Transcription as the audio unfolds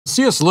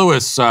C.S.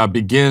 Lewis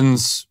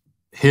begins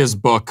his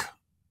book,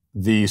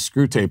 The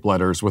Screwtape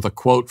Letters, with a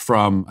quote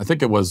from, I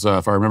think it was,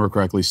 if I remember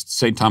correctly,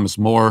 St. Thomas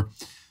More,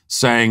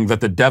 saying that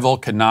the devil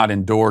cannot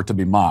endure to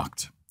be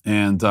mocked.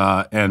 And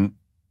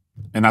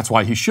that's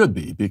why he should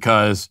be,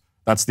 because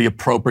that's the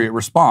appropriate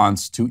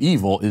response to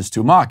evil, is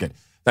to mock it.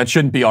 That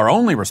shouldn't be our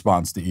only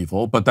response to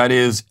evil, but that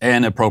is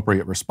an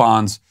appropriate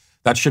response.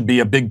 That should be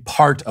a big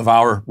part of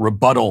our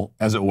rebuttal,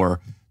 as it were,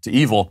 to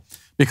evil,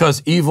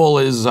 because evil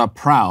is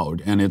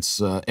proud and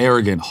it's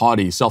arrogant,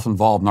 haughty,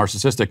 self-involved,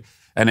 narcissistic,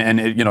 and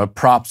it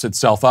props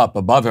itself up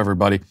above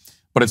everybody,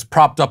 but it's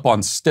propped up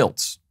on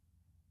stilts,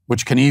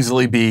 which can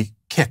easily be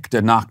kicked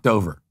and knocked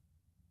over,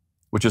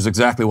 which is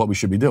exactly what we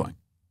should be doing.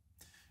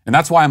 And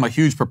that's why I'm a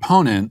huge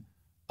proponent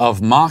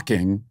of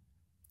mocking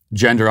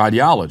gender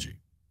ideology,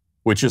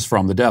 which is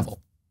from the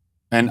devil.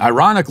 And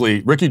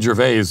ironically, Ricky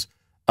Gervais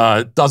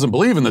doesn't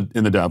believe in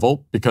the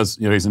devil because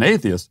he's an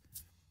atheist,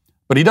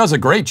 but he does a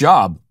great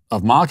job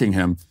of mocking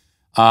him,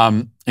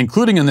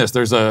 including in this.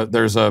 There's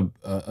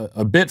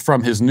a bit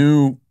from his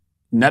new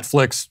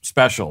Netflix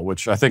special,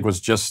 which I think was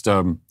just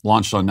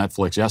launched on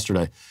Netflix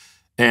yesterday,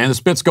 and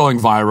this bit's going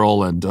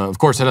viral, and of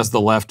course it has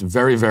the left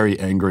very, very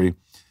angry.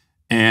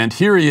 And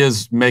here he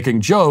is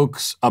making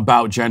jokes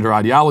about gender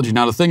ideology.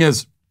 Now the thing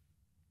is,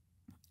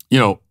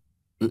 Dave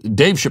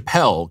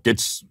Chappelle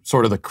gets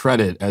sort of the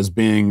credit as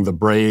being the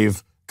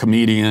brave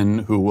comedian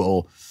who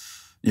will,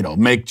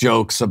 make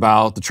jokes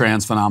about the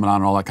trans phenomenon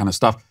and all that kind of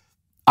stuff.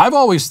 I've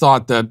always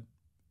thought that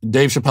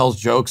Dave Chappelle's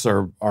jokes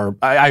are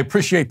I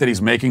appreciate that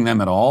he's making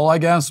them at all, I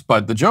guess,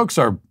 but the jokes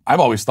are, I've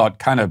always thought,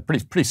 kind of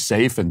pretty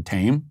safe and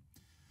tame.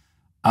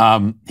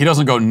 He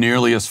doesn't go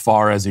nearly as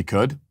far as he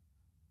could.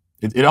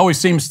 It always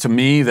seems to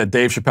me that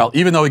Dave Chappelle,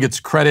 even though he gets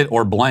credit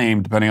or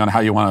blame, depending on how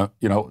you want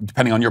to,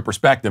 depending on your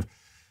perspective,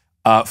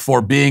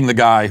 for being the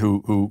guy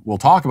who will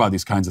talk about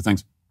these kinds of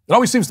things, it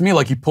always seems to me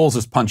like he pulls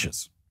his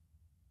punches.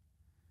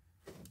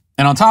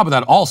 And on top of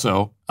that,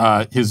 also,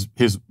 his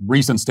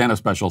recent stand-up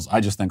specials,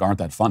 I just think aren't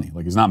that funny.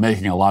 Like, he's not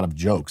making a lot of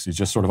jokes. He's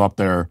just sort of up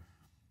there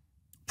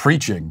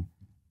preaching.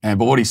 But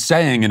what he's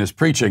saying in his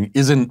preaching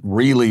isn't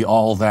really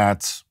all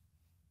that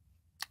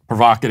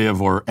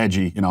provocative or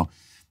edgy,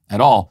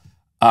 at all.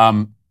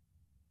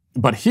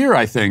 But here,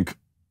 I think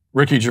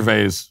Ricky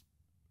Gervais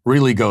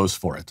really goes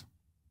for it.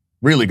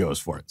 Really goes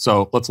for it.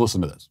 So let's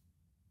listen to this.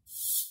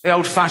 The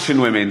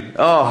old-fashioned women.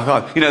 Oh,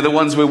 God. The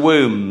ones with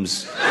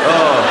wombs.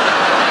 Oh.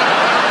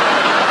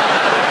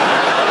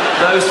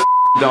 Those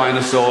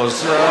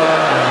dinosaurs. No,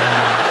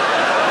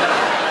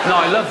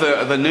 I love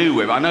the new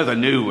women. I know the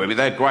new women.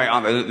 They're great,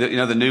 aren't they?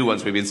 The new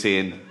ones we've been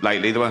seeing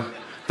lately. The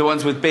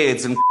ones with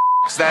beards and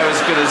they're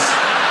as good as...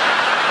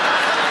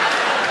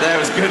 They're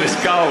as good as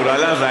gold. I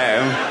love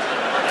them.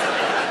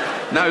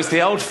 No, it's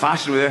the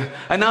old-fashioned.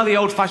 And now the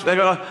old-fashioned, they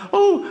go like,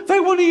 oh,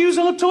 they want to use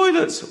our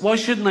toilets. Why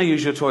shouldn't they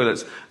use your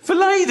toilets? For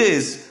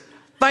ladies.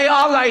 They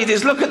are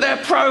ladies. Look at their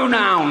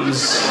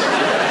pronouns.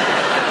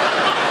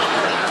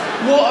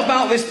 What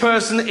about this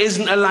person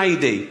isn't a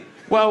lady?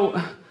 Well,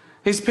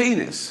 his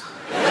penis.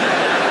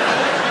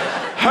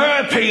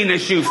 Her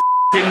penis, you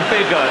f***ing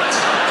bigot.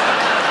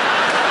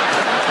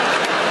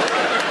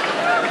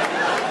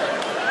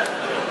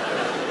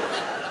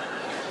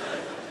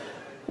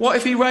 What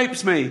if he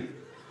rapes me?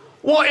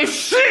 What if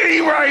she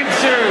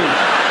rapes you?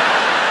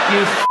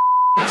 You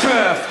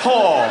turf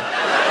whore.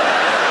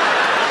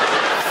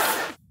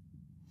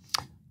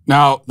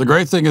 Now, the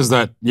great thing is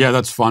that, yeah,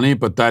 that's funny,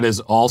 but that is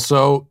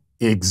also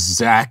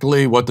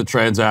exactly what the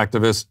trans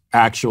activists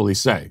actually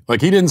say.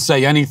 Like, he didn't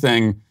say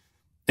anything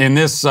in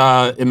this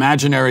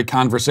imaginary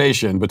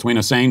conversation between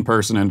a sane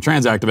person and a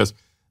trans activist.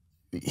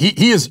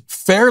 He is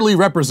fairly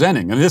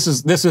representing, and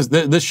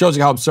this shows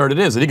you how absurd it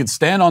is, that he could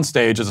stand on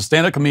stage as a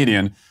stand-up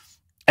comedian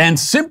and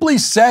simply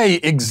say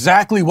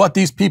exactly what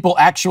these people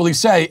actually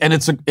say, and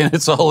it's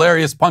a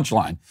hilarious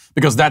punchline,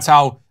 because that's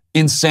how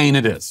insane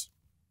it is.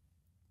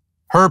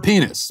 Her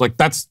penis, like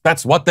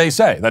that's what they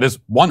say. That is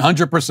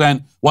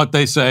 100% what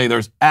they say.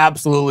 There's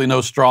absolutely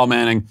no straw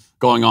manning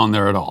going on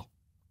there at all.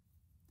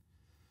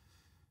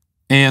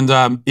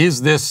 And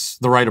is this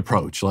the right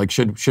approach? Like,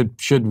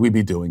 should we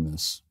be doing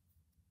this?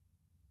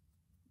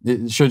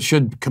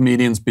 Should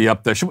comedians be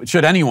up there?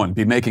 Should anyone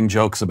be making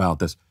jokes about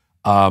this?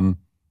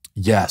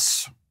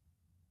 Yes,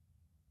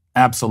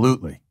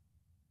 absolutely.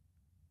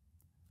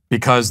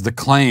 Because the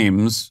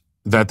claims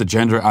that the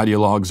gender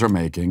ideologues are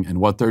making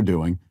and what they're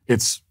doing,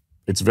 it's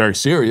very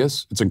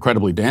serious. It's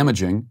incredibly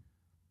damaging.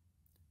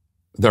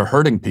 They're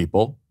hurting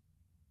people.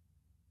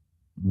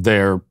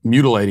 They're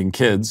mutilating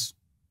kids.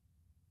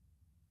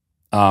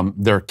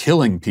 They're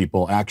killing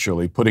people,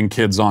 actually, putting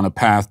kids on a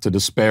path to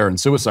despair and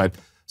suicide.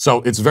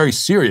 So it's very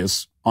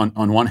serious on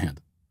one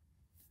hand.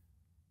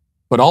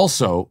 But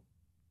also,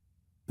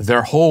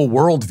 their whole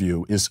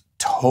worldview is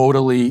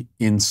totally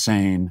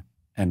insane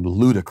and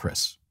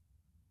ludicrous.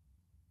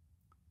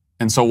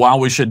 And so while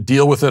we should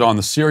deal with it on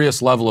the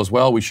serious level as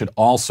well, we should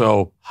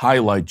also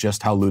highlight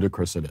just how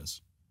ludicrous it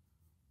is.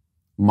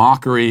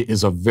 Mockery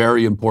is a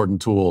very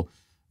important tool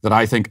that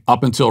I think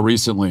up until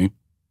recently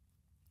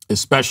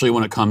especially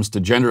when it comes to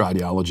gender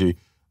ideology,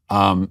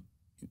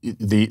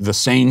 the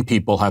sane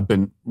people have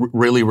been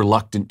really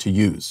reluctant to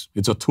use.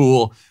 It's a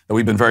tool that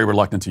we've been very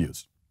reluctant to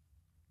use.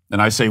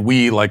 And I say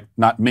we, like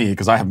not me,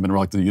 because I haven't been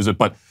reluctant to use it,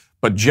 but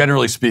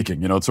generally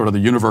speaking, it's sort of the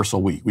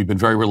universal we. We've been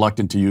very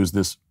reluctant to use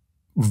this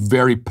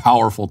very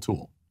powerful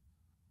tool.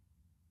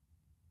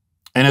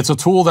 And it's a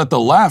tool that the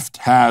left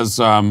has,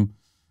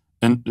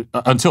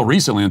 until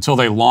recently, until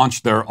they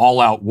launched their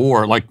all-out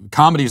war. Like,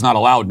 comedy's not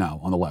allowed now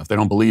on the left. They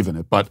don't believe in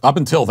it. But up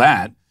until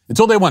that,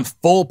 until they went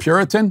full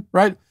Puritan,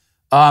 right?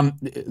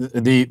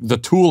 The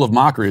tool of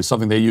mockery is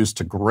something they use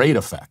to great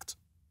effect.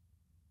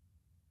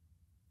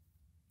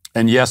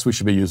 And yes, we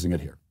should be using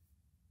it here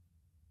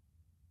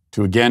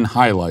to again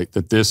highlight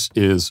that this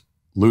is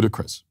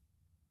ludicrous.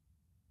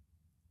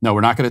 No,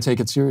 we're not going to take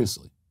it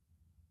seriously.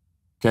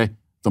 Okay?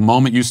 The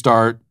moment you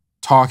start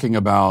talking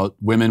about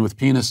women with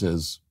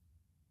penises,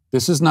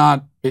 this is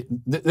not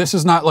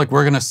like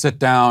we're going to sit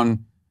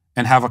down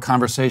and have a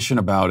conversation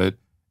about it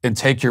and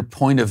take your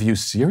point of view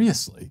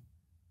seriously.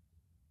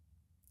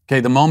 Okay,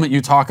 the moment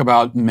you talk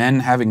about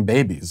men having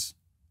babies,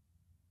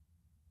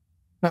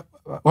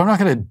 we're not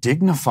going to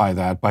dignify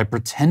that by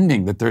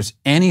pretending that there's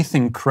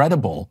anything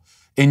credible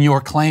in your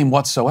claim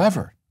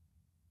whatsoever.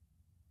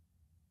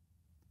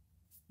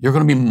 You're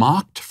going to be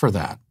mocked for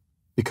that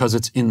because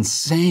it's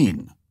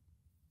insane.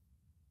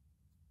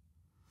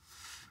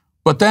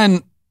 But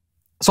then,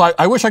 so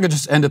I wish I could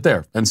just end it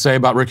there and say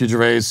about Ricky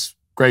Gervais,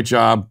 great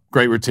job,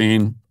 great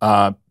routine.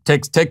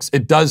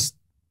 It does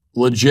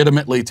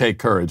legitimately take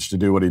courage to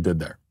do what he did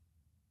there.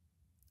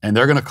 And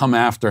they're going to come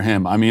after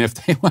him. I mean, if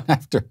they went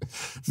after,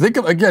 think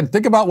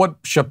about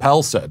what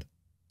Chappelle said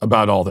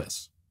about all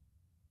this.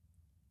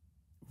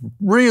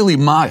 Really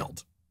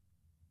mild.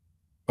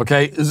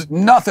 Okay? It's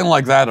nothing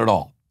like that at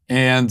all.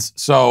 And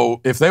so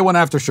if they went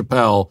after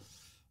Chappelle,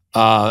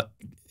 they're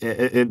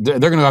going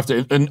to have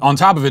to, and on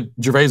top of it,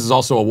 Gervais is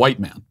also a white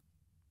man.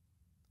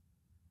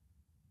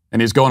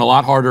 And he's going a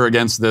lot harder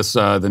against this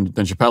than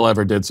Chappelle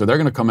ever did. So they're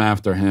going to come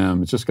after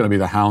him. It's just going to be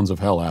the hounds of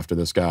hell after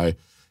this guy.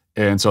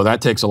 And so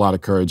that takes a lot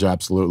of courage,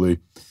 absolutely.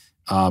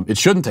 It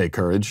shouldn't take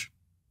courage.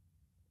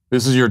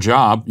 This is your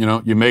job.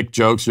 You make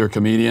jokes, you're a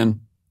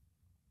comedian.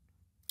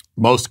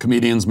 Most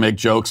comedians make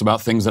jokes about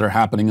things that are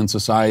happening in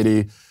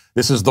society.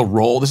 This is the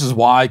role. This is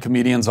why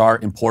comedians are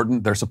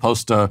important. They're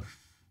supposed to,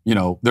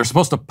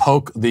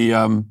 poke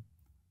the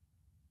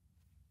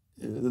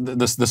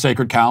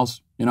sacred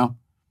cows,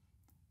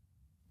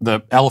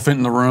 the elephant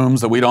in the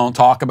rooms that we don't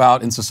talk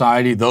about in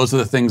society. Those are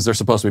the things they're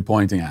supposed to be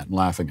pointing at and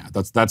laughing at.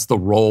 That's the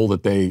role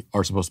that they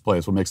are supposed to play.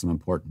 It's what makes them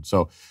important.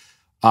 So,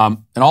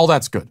 and all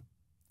that's good.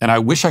 And I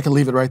wish I could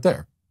leave it right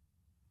there.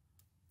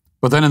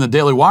 But then in the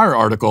Daily Wire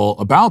article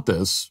about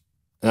this,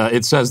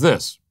 it says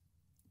this,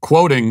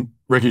 quoting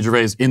Ricky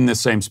Gervais in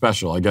this same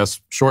special, I guess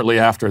shortly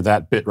after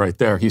that bit right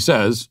there, he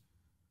says,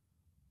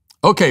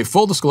 okay,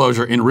 full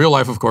disclosure, in real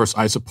life, of course,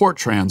 I support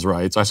trans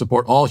rights. I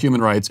support all human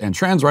rights, and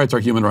trans rights are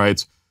human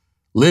rights.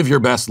 Live your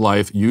best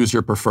life. Use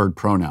your preferred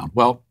pronoun.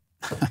 Well,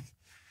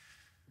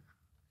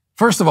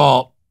 first of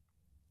all,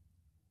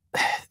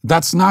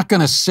 that's not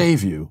going to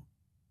save you,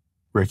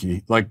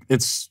 Ricky. Like,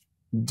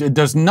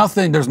 there's no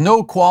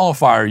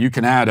qualifier you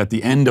can add at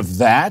the end of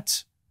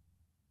that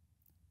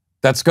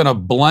that's going to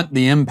blunt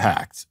the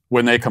impact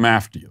when they come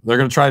after you. They're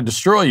going to try to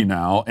destroy you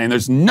now, and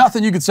there's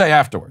nothing you could say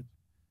afterward.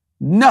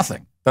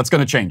 Nothing that's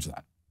going to change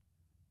that.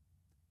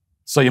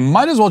 So you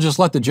might as well just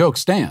let the joke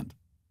stand.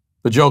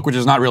 The joke, which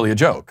is not really a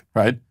joke,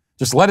 right?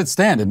 Just let it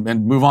stand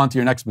and move on to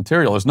your next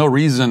material. There's no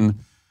reason,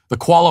 the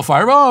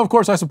qualifier, oh, of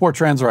course I support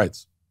trans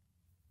rights.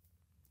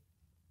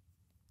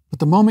 But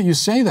the moment you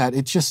say that,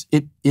 it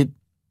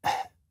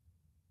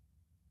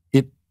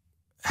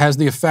has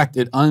the effect,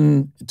 what's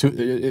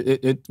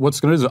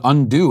going to do is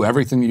undo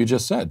everything that you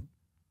just said.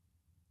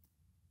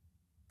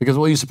 Because,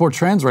 well, you support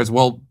trans rights.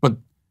 Well, but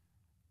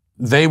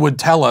they would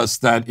tell us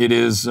that it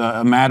is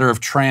a matter of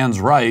trans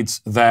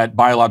rights that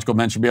biological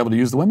men should be able to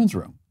use the women's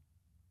room.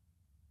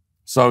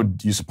 So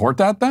do you support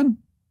that then?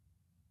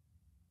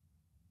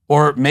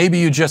 Or maybe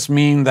you just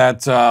mean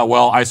that,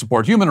 well, I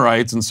support human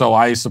rights, and so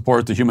I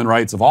support the human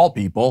rights of all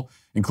people,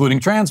 including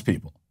trans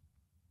people.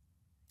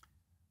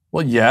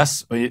 Well,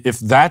 yes, if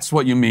that's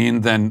what you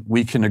mean, then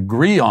we can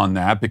agree on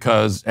that,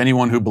 because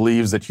anyone who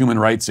believes that human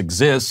rights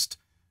exist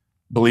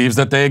believes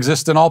that they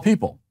exist in all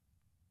people.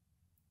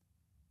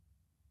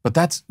 But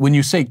that's, when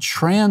you say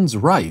trans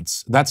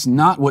rights, that's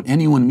not what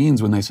anyone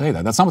means when they say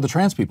that. That's not what the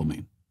trans people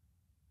mean.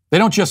 They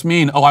don't just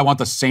mean, oh, I want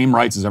the same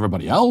rights as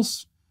everybody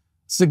else.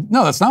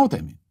 No, that's not what they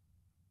mean.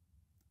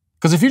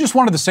 Because if you just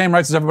wanted the same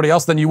rights as everybody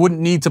else, then you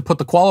wouldn't need to put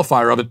the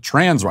qualifier of it,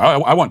 trans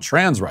rights. I want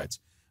trans rights.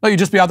 No, you'd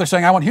just be out there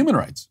saying, I want human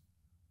rights.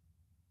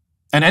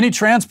 And any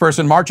trans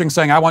person marching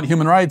saying, I want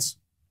human rights,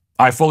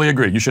 I fully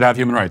agree. You should have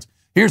human rights.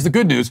 Here's the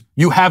good news.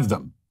 You have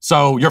them.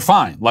 So you're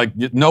fine. Like,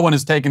 no one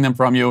is taking them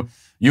from you.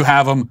 You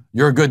have them.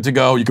 You're good to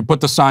go. You can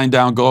put the sign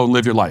down, go and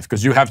live your life,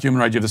 because you have human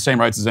rights. You have the same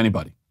rights as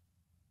anybody.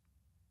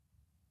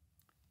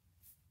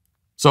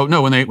 So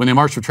no, when they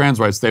march for trans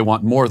rights, they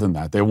want more than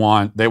that. They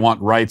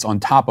want rights on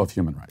top of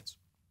human rights.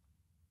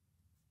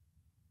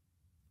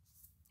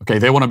 Okay,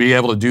 they want to be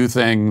able to do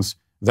things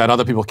that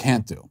other people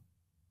can't do.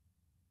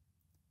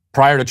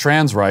 Prior to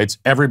trans rights,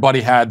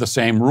 everybody had the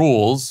same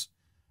rules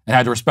and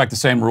had to respect the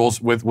same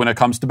rules when it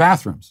comes to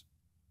bathrooms.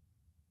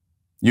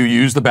 You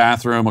use the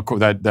bathroom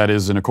that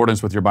is in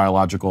accordance with your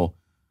biological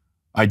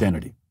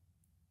identity.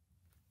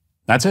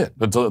 That's it.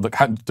 It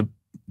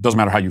doesn't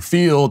matter how you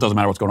feel, doesn't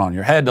matter what's going on in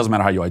your head, doesn't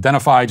matter how you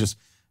identify, just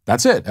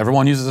that's it.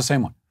 Everyone uses the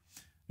same one.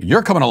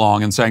 You're coming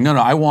along and saying, no,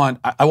 I want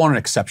an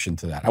exception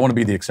to that. I want to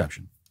be the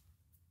exception.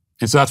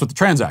 And so that's what the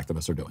trans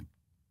activists are doing.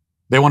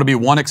 They want to be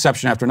one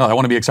exception after another. I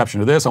want to be exception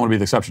to this. I want to be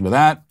the exception to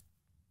that.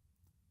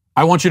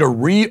 I want you to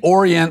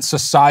reorient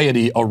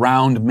society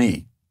around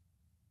me.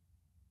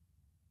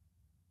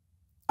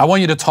 I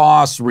want you to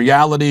toss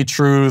reality,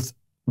 truth,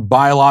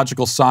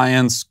 biological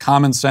science,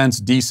 common sense,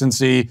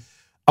 decency.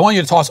 I want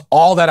you to toss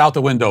all that out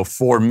the window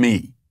for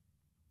me.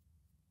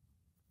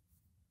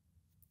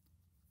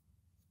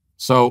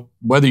 So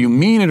whether you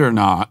mean it or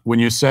not, when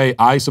you say,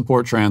 I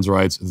support trans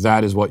rights,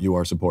 that is what you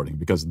are supporting,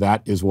 because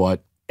that is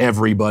what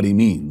everybody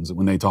means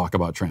when they talk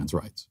about trans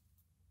rights.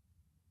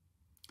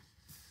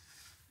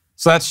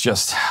 So that's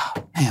just,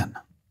 man,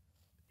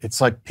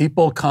 it's like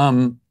people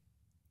come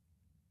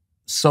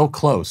so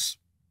close.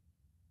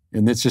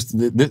 And it's just,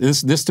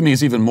 this to me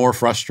is even more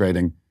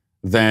frustrating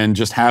than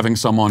just having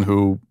someone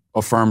who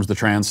affirms the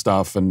trans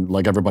stuff and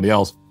like everybody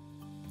else.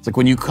 It's like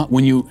when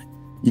you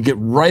get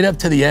right up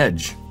to the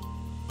edge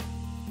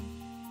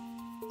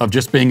of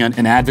just being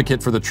an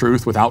advocate for the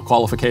truth without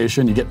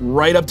qualification, you get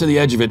right up to the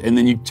edge of it and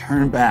then you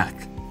turn back.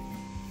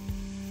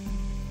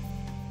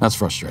 That's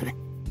frustrating.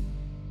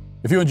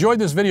 If you enjoyed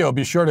this video,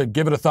 be sure to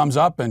give it a thumbs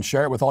up and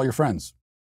share it with all your friends.